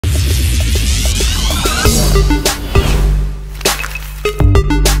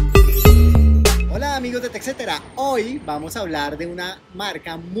TECHcetera. Hoy vamos a hablar de una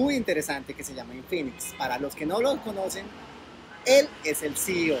marca muy interesante que se llama Infinix. Para los que no lo conocen, él es el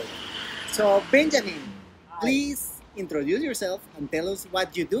CEO. So, Benjamin, please introduce yourself and tell us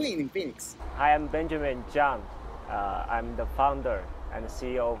what you do in Infinix. Hi, I'm Benjamin Zhang. I'm the founder and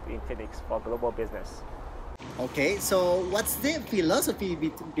CEO of Infinix for global business. Okay, so what's the philosophy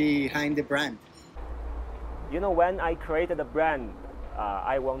behind the brand? You know, when I created the brand,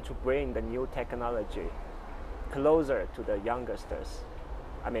 I want to bring the new technology closer to the youngsters.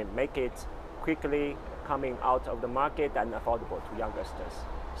 I mean, make it quickly coming out of the market and affordable to youngsters.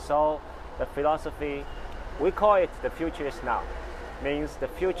 So the philosophy, we call it the future is now. Means the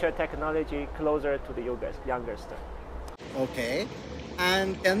future technology closer to the youngster. Okay,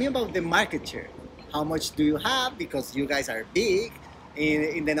 and tell me about the market share. How much do you have? Because you guys are big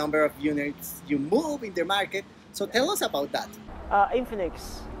in the number of units you move in the market. So tell us about that.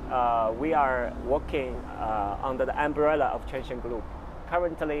 Infinix, we are working under the umbrella of Transsion Group.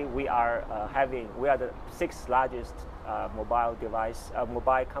 Currently, we are the sixth largest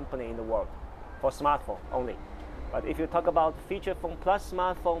mobile company in the world for smartphone only. But if you talk about feature phone plus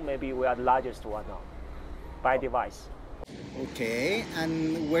smartphone, maybe we are the largest one now by device. Okay,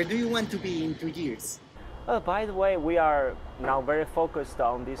 and where do you want to be in 2 years? By the way, we are now very focused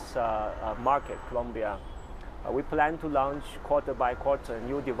on this market, Colombia. We plan to launch quarter by quarter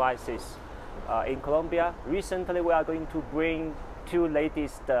new devices in Colombia. Recently, we are going to bring two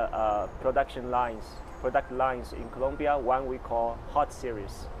latest product lines in Colombia. One we call Hot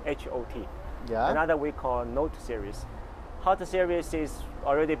Series, HOT. Yeah. Another we call Note Series. Hot Series is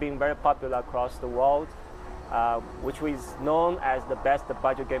already being very popular across the world, which is known as the best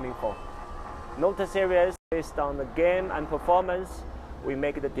budget gaming phone. Note Series, based on the game and performance, we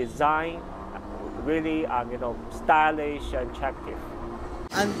make the design really stylish and attractive.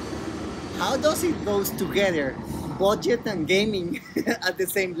 And how does it goes together, budget and gaming at the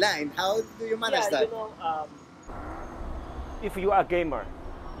same line? How do you manage that? If you are a gamer,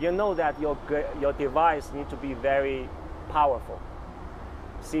 you know that your device needs to be very powerful.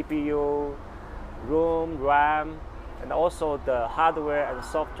 CPU, ROM, RAM, and also the hardware and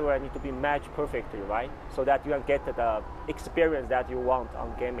software need to be matched perfectly, right? So that you can get the experience that you want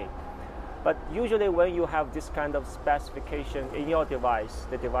on gaming. But usually when you have this kind of specification in your device,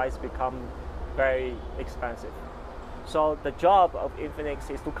 the device becomes very expensive. So the job of Infinix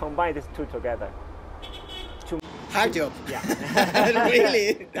is to combine these two together. Hard job. Yeah.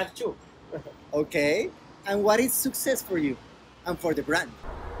 Really? That's true. Okay. And what is success for you and for the brand?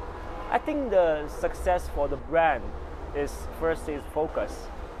 I think the success for the brand is focus.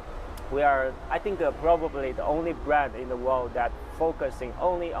 We are, I think, probably the only brand in the world that focusing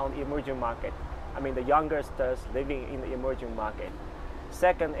only on the emerging market. I mean, the youngsters living in the emerging market.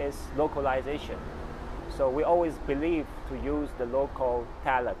 Second is localization. So we always believe to use the local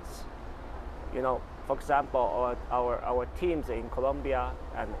talents. You know, for example, our teams in Colombia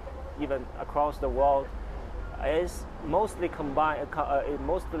and even across the world is mostly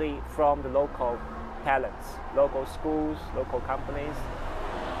mostly from the local talents, local schools, local companies,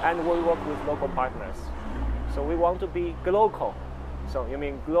 and we work with local partners. So we want to be global. So you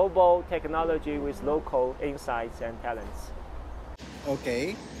mean global technology with local insights and talents.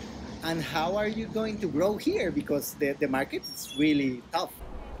 Okay. And how are you going to grow here? Because the market is really tough.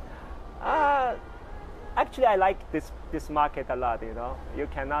 Actually, I like this market a lot. You know, you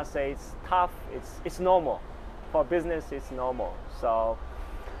cannot say it's tough. It's normal. For business, it's normal. So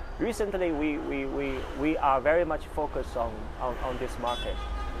recently, we are very much focused on this market.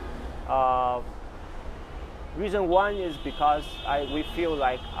 Reason one is because we feel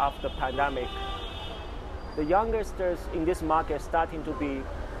like after pandemic, the youngsters in this market starting to be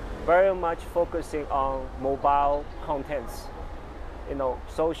very much focusing on mobile contents. You know,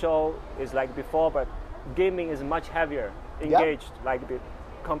 social is like before, but gaming is much heavier engaged,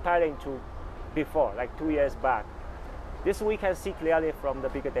 comparing to before, like 2 years back. This we can see clearly from the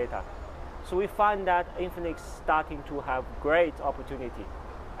bigger data. So we find that Infinix starting to have great opportunity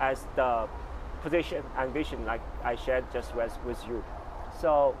as the position and vision like I shared just with you.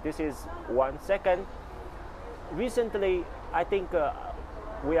 So this is one. Second, recently I think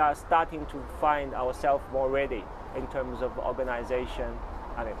we are starting to find ourselves more ready in terms of organization.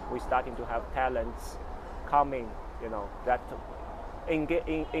 I mean, we're starting to have talents coming, you know, that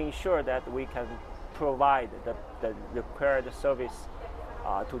ensure that we can provide the required service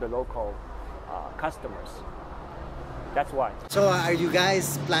to the local customers. That's why. So are you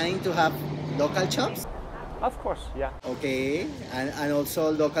guys planning to have local shops? Of course, yeah. Okay. And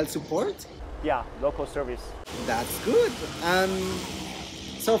also local support? Yeah, local service. That's good.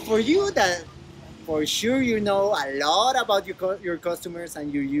 So for you, that For sure, you know a lot about your customers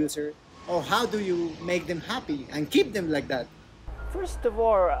and your user. Or how do you make them happy and keep them like that? First of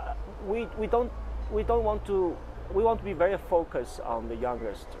all, we don't want to we want to be very focused on the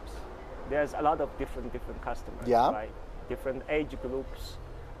youngsters. There's a lot of different customers, Yeah. right? Different age groups,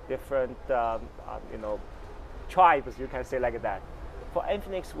 different tribes, you can say like that. For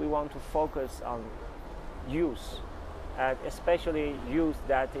Infinix, we want to focus on use, and especially use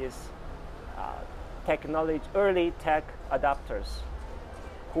that is technology, early tech adopters,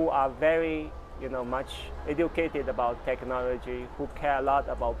 who are very much educated about technology, who care a lot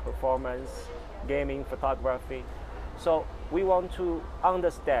about performance, gaming, photography. So we want to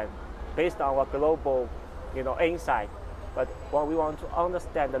understand, based on our global insight, but what we want to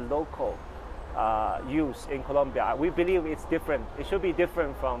understand the local use in Colombia. We believe it's different. It should be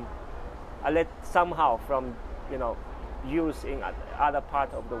different from somehow from use in other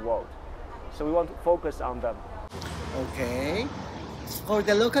parts of the world. So we want to focus on them. Okay. For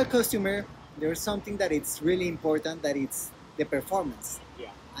the local customer, there's something that it's really important, that it's the performance. Yeah.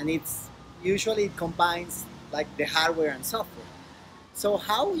 And usually it combines like the hardware and software. So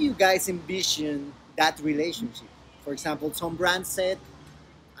how you guys envision that relationship? For example, some brands said,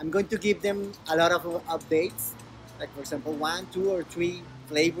 I'm going to give them a lot of updates, like for example, 1, 2, or 3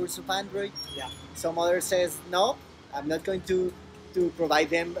 flavors of Android. Yeah. Some others says, no, I'm not going to provide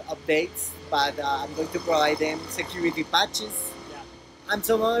them updates, but I'm going to provide them security patches. Yeah. And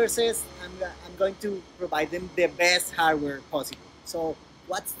some others says, I'm going to provide them the best hardware possible. So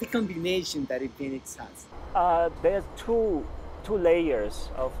what's the combination that Infinix has? There's two layers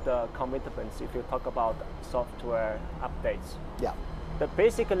of the commitments if you talk about software updates. Yeah. The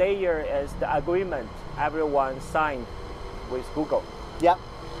basic layer is the agreement everyone signed with Google. Yeah.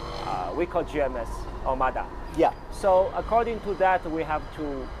 We call GMS or MADA. Yeah. So according to that, we have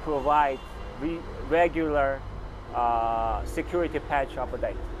to provide regular security patch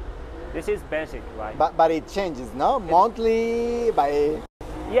update. This is basic, right? But it changes, no? Monthly, by...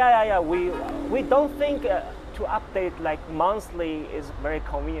 Yeah. We don't think to update like monthly is very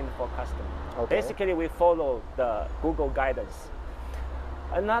convenient for customers. Okay. Basically, we follow the Google guidance.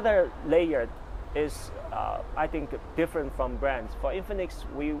 Another layer is, I think, different from brands. For Infinix,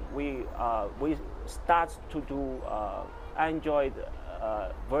 we start to do Android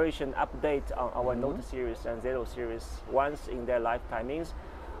version update on our Note series and Zero series once in their lifetime. Means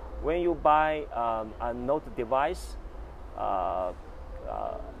when you buy a Note device, for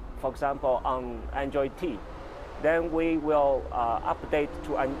example, on Android T, then we will update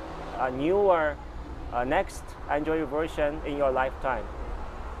to a newer next Android version in your lifetime,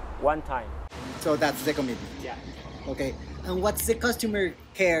 one time. So that's the commitment. Yeah. Okay. And what's the customer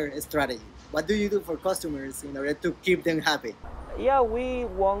care strategy? What do you do for customers in order to keep them happy? Yeah, we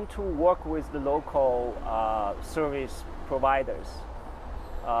want to work with the local service providers.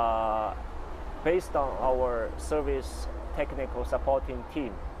 Based on our service technical supporting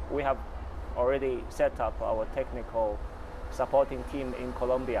team, we have already set up our technical supporting team in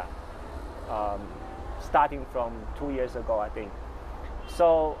Colombia, starting from 2 years ago, I think.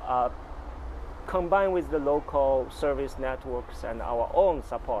 So combined with the local service networks and our own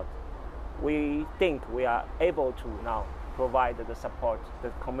support, we think we are able to now provide the support, the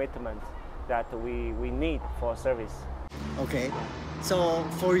commitment that we need for service. Okay. So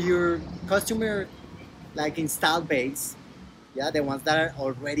for your customer like install base, yeah, the ones that are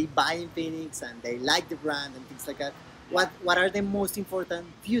already buying Infinix and they like the brand and things like that, what are the most important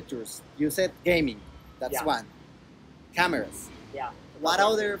features? You said gaming, that's one. Cameras. Yeah. What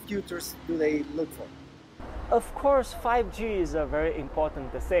other features do they look for? Of course, 5G is a very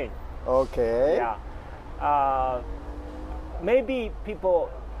important thing. Okay. Yeah. Maybe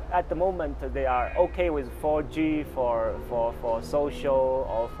people at the moment they are okay with 4G for social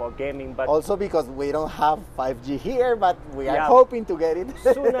or for gaming, but Also because we don't have 5G here, but we are Yeah. hoping to get it.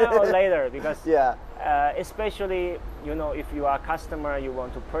 sooner or later, because Yeah. especially if you are a customer, you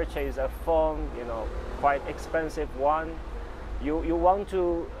want to purchase a phone, quite expensive one, you want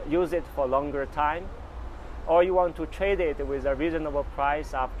to use it for longer time, or you want to trade it with a reasonable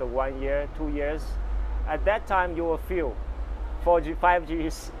price after 1 year, 2 years. At that time, you will feel 4G, 5G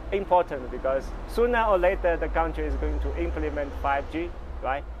is important, because sooner or later the country is going to implement 5G,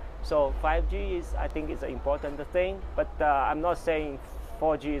 right? So 5G is, I think, is an important thing, but I'm not saying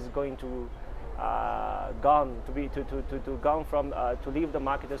 4G is going to leave the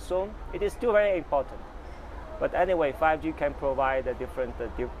market soon. It is still very important. But anyway, 5G can provide a different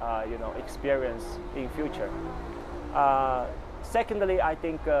experience in future. Secondly, I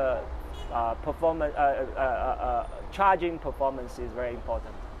think charging performance is very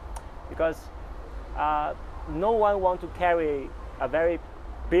important, because no one wants to carry a very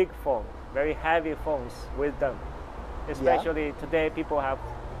big phone, very heavy phones with them. Especially today, people have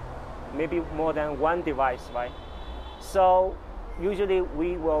maybe more than one device, right? So usually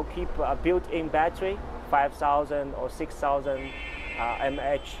we will keep a built-in battery, 5,000 or 6,000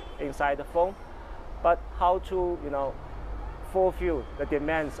 mAh inside the phone. But how to, fulfill the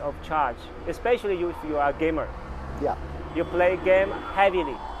demands of charge, especially if you are a gamer. Yeah. You play game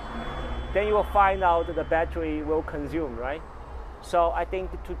heavily, then you will find out that the battery will consume, right? So I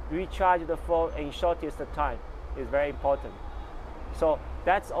think to recharge the phone in shortest time is very important. So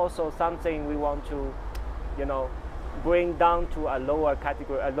that's also something we want to, bring down to a lower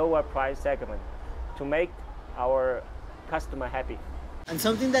category, a lower price segment, to make our customer happy. And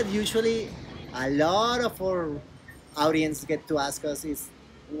something that usually a lot of our audience get to ask us is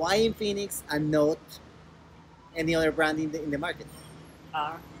why Infinix and not any other brand in the market?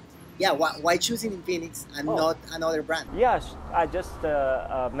 Yeah, why choosing Infinix and not another brand? Yes, I just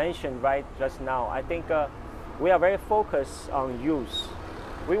mentioned right just now. I think we are very focused on use.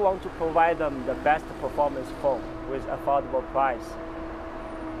 We want to provide them the best performance phone with affordable price.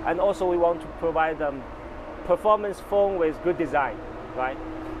 And also we want to provide them performance phone with good design, right?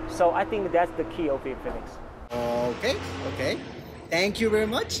 So I think that's the key of Infinix. Okay. Thank you very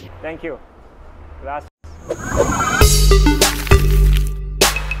much. Thank you. Gracias.